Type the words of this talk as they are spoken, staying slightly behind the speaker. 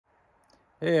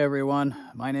Hey everyone,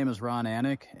 my name is Ron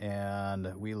Anik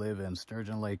and we live in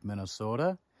Sturgeon Lake,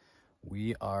 Minnesota.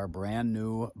 We are brand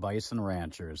new bison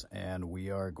ranchers and we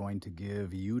are going to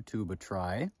give YouTube a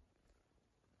try.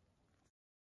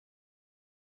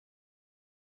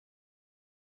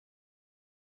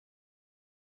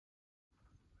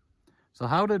 So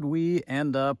how did we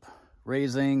end up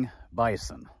raising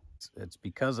bison? It's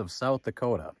because of South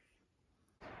Dakota.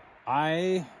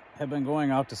 I have been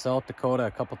going out to South Dakota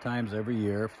a couple times every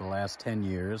year for the last 10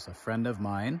 years. A friend of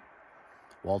mine,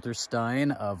 Walter Stein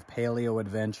of Paleo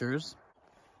Adventures,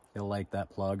 he'll like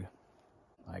that plug.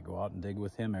 I go out and dig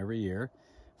with him every year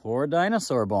for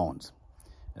dinosaur bones.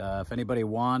 If anybody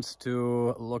wants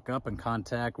to look up and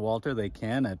contact Walter, they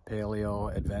can at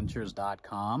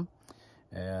paleoadventures.com.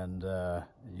 And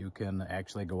you can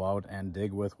actually go out and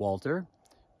dig with Walter.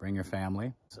 Bring your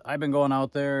family. I've been going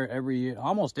out there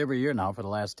almost every year now for the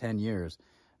last 10 years,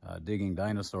 digging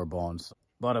dinosaur bones.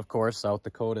 But of course, South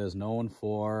Dakota is known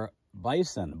for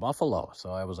bison, buffalo.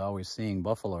 So I was always seeing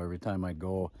buffalo every time I'd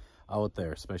go out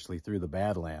there, especially through the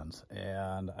Badlands.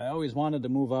 And I always wanted to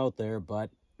move out there, but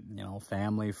you know,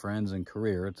 family, friends, and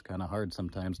career, it's kind of hard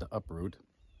sometimes to uproot.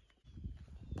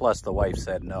 Plus the wife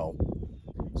said no.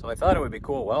 So I thought it would be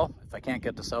cool. Well, if I can't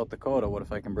get to South Dakota, what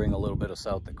if I can bring a little bit of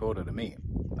South Dakota to me?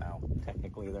 Now,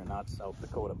 technically they're not South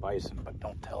Dakota bison, but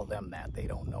don't tell them that. They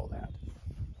don't know that.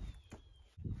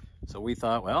 So we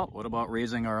thought, well, what about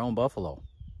raising our own buffalo?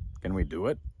 Can we do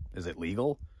it? Is it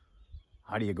legal?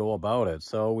 How do you go about it?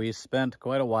 So we spent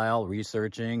quite a while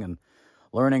researching and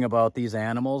learning about these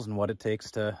animals and what it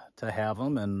takes to have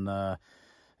them, and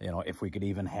you know, if we could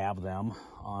even have them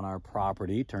on our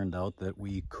property. Turned out that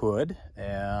we could,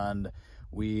 and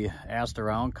we asked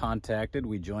around, contacted,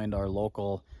 we joined our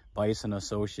local bison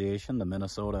association, the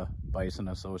Minnesota Bison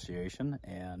Association,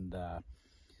 and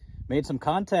made some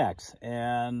contacts,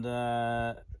 and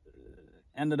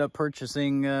ended up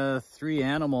purchasing 3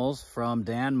 animals from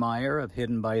Dan Meyer of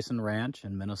Hidden Bison Ranch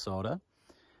in Minnesota.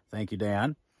 Thank you,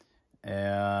 Dan.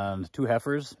 And 2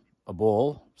 heifers, a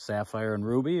bull, Sapphire and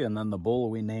Ruby, and then the bull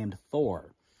we named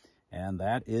Thor. And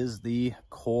that is the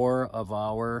core of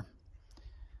our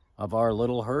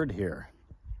little herd here.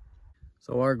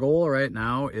 So our goal right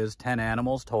now is 10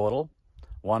 animals total,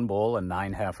 1 bull and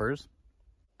 9 heifers.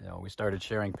 You know, we started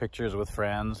sharing pictures with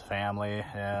friends, family,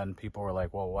 and people were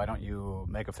like, well, why don't you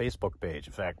make a Facebook page?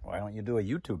 In fact, why don't you do a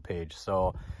YouTube page?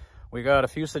 So we got a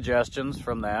few suggestions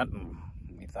from that, and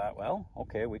we thought, well,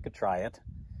 okay, we could try it.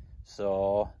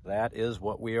 So that is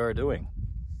what we are doing.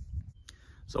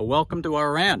 So welcome to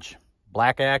our ranch,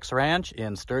 Black Axe Ranch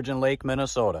in Sturgeon Lake,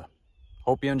 Minnesota.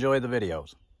 Hope you enjoy the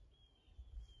videos.